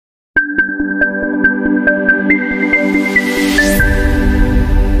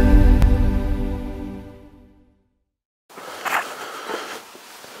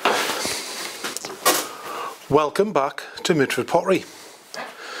Welcome back to Mitford Pottery.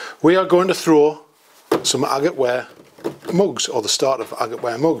 We are going to throw some Agateware mugs, or the start of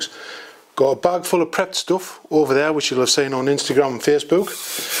Agateware mugs. Got a bag full of prepped stuff over there which you'll have seen on Instagram and Facebook.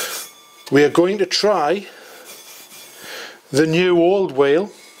 We are going to try the new old wheel,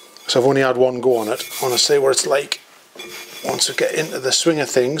 so I've only had one go on it. I want to see what it's like once I get into the swing of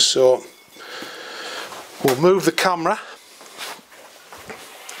things. So we'll move the camera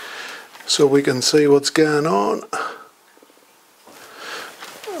so we can see what's going on.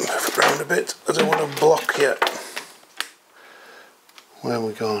 Move it around a bit. I don't want to block yet. Where are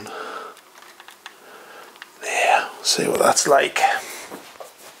we going? There, see what that's like.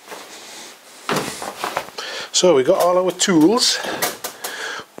 So we got all our tools.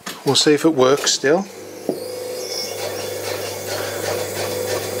 We'll see if it works still.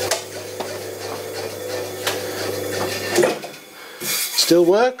 Still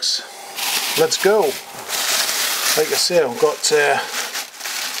works. Let's go. Like I say, I've got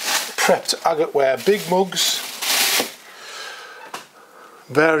prepped Agateware big mugs,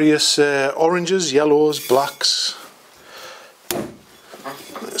 various oranges, yellows, blacks.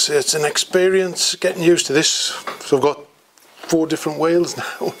 So it's an experience getting used to this. So I've got 4 different wheels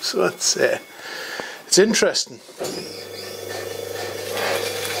now, so it's interesting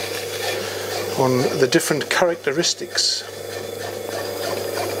on the different characteristics.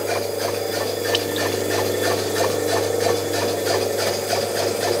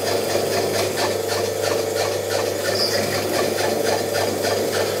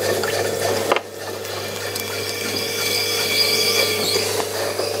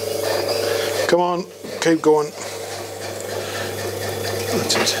 Come on, keep going.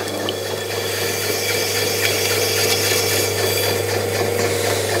 That's it.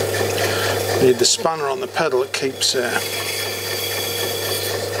 Need the spanner on the pedal, it keeps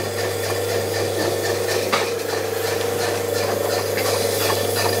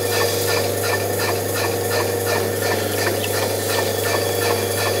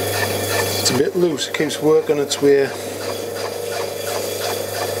it's a bit loose, it keeps working its way.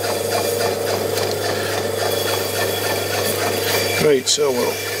 Right, so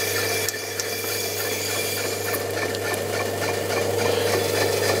we'll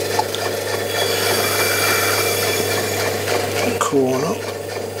corner up.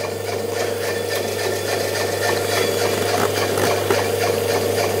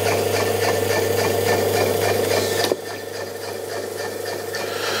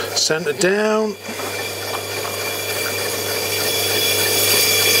 Center down.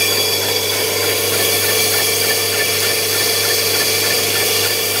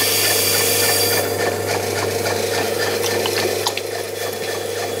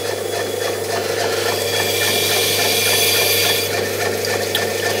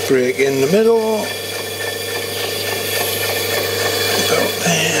 Break in the middle, about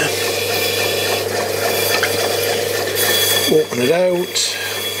there, open it out.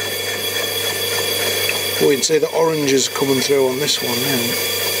 Oh, you can see the orange is coming through on this one now.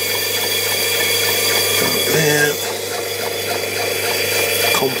 About there,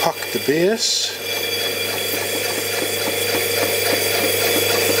 compact the base.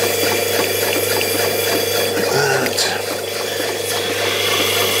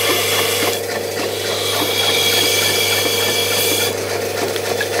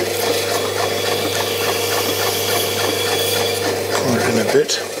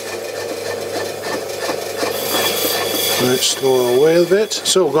 Bit. Let's slow our wheel a bit.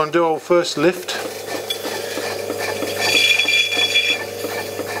 So we're going to do our first lift.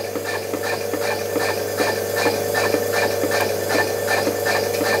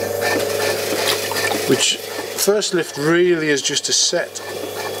 Which first lift really is just to set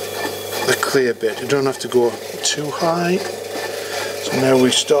the clear bit. You don't have to go too high. So now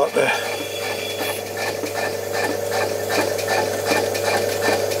we start the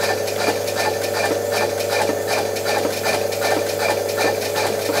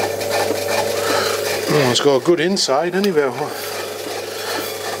it's got a good inside anyway.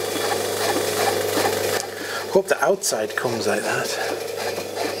 Hope the outside comes like that.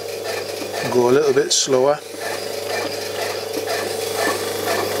 Go a little bit slower.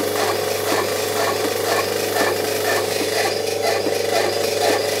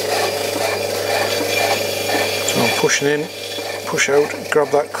 So I'm pushing in, push out, grab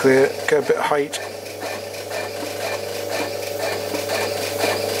that clear, get a bit of height.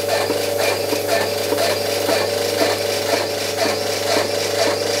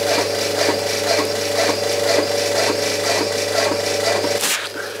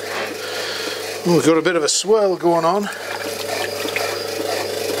 We've got a bit of a swirl going on.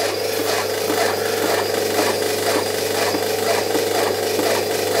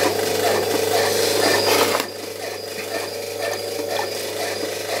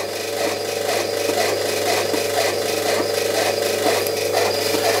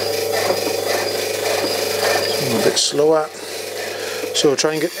 lower. So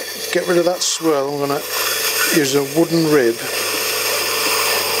try and get rid of that swirl. I'm going to use a wooden rib.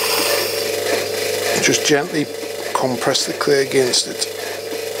 Just gently compress the clay against it.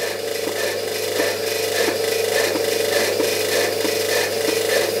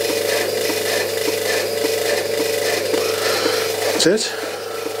 That's it.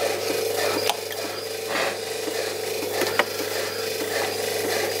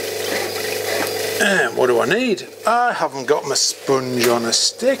 And what do I need? I haven't got my sponge on a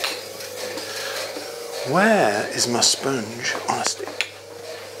stick. Where is my sponge on a stick?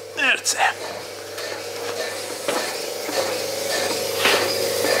 There it's there.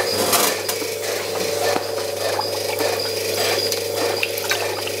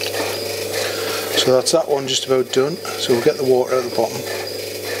 So that's that one just about done. So we'll get the water at the bottom.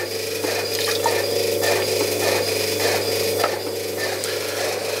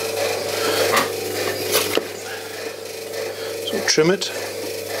 So trim it.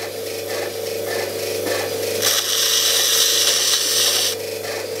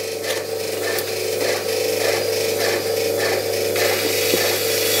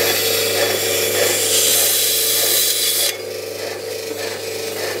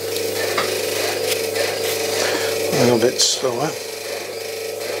 A little bit slower.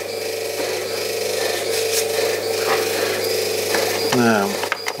 Now,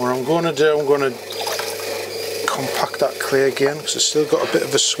 what I'm going to do, I'm going to compact that clay again because it's still got a bit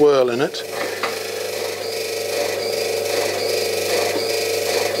of a swirl in it.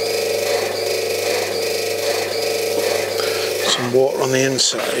 Some water on the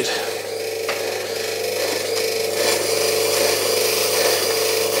inside.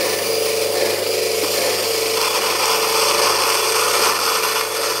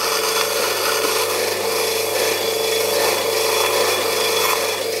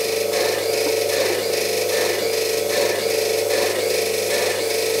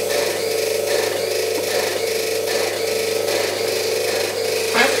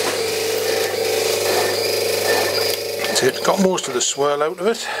 It got most of the swirl out of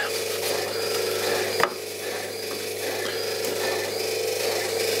it.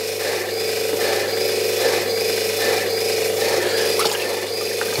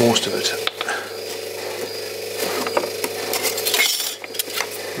 Most of it.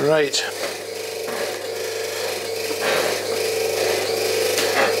 Right.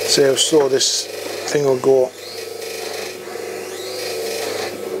 See how slow this thing will go.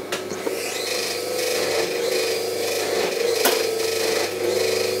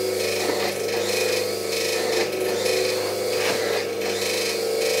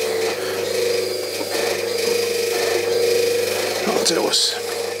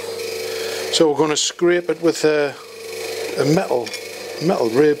 So we're going to scrape it with a metal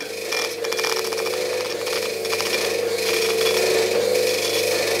rib.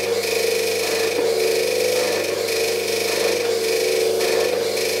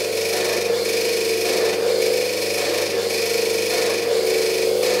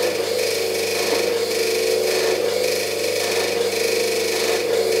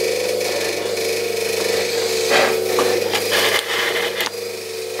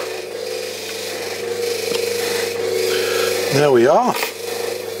 There we are.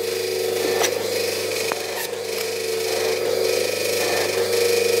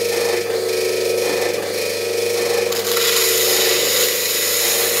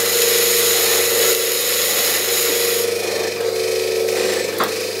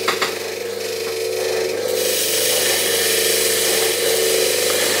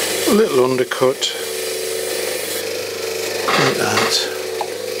 A little undercut like that.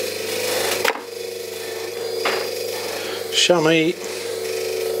 Chamois.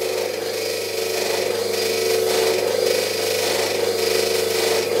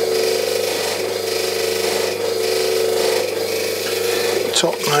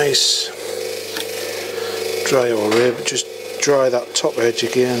 Top nice. Dry your rib, just dry that top edge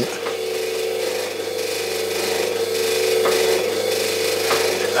again.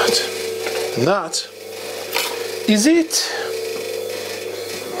 Like that. And that is it.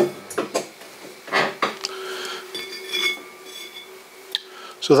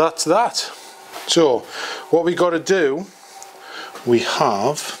 So that's that. So what we got to do, we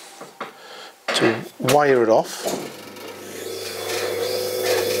have to wire it off.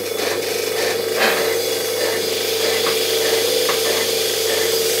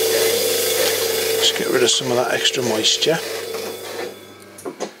 Just get rid of some of that extra moisture.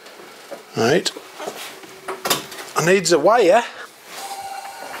 Right. I needs a wire.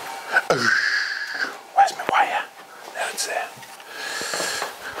 Where's my wire? There it's there.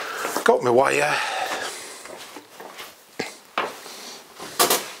 Got my wire.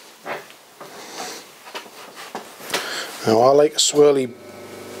 Now I like a swirly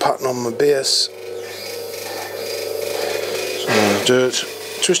pattern on my base. So dirt,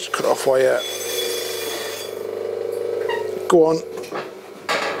 twisted cut off wire. Go on.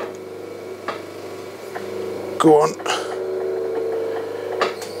 Go on.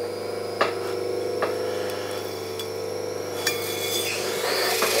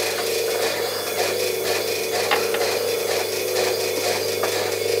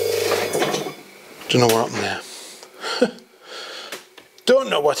 Don't know what happened there. Don't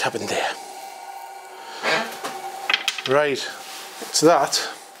know what happened there. Right, so that's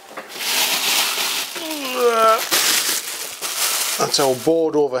our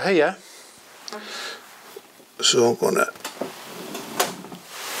board over here. So I'm gonna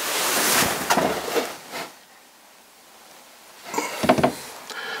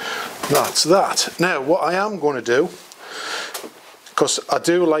that's that. Now what I am going to do, because I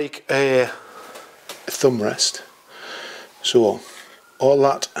do like a thumb rest, so all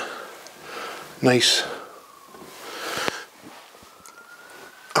that nice,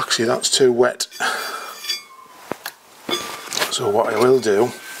 actually that's too wet, so what I will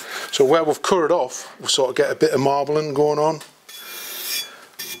do, so where we've cut it off we'll sort of get a bit of marbling going on.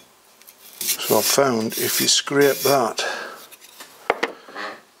 So I've found if you scrape that,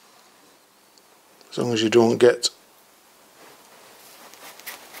 as long as you don't get,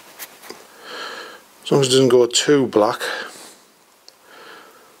 as long as it doesn't go too black,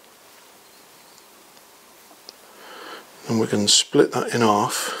 and we can split that in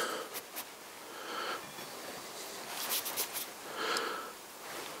half.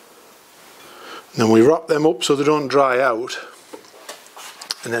 And then we wrap them up so they don't dry out,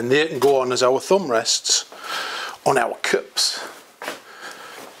 and then they can go on as our thumb rests on our cups.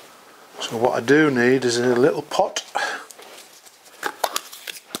 So what I do need is a little pot.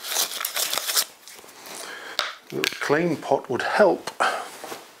 A little clean pot would help.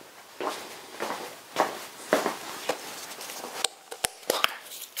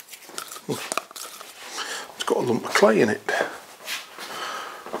 It's got a lump of clay in it.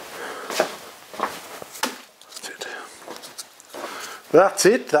 That's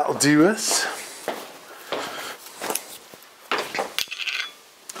it, that'll do us.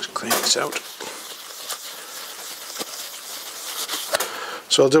 Let's clean this out.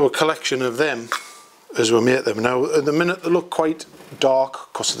 So I'll do a collection of them as we make them. Now at the minute they look quite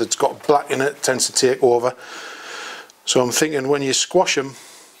dark because it's got black in it, it tends to take over. So I'm thinking when you squash them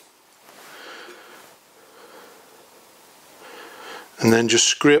and then just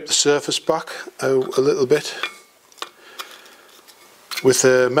scrape the surface back out a little bit with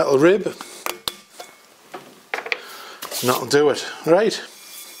a metal rib, and that'll do it. Right,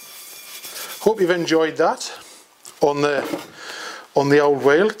 hope you've enjoyed that on the old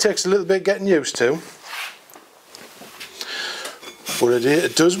wheel. It takes a little bit getting used to, but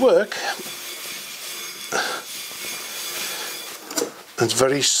it does work. It's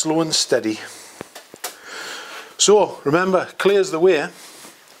very slow and steady. So remember, clear's the way, and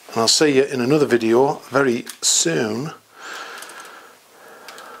I'll see you in another video very soon.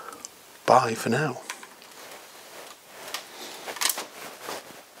 Bye for now.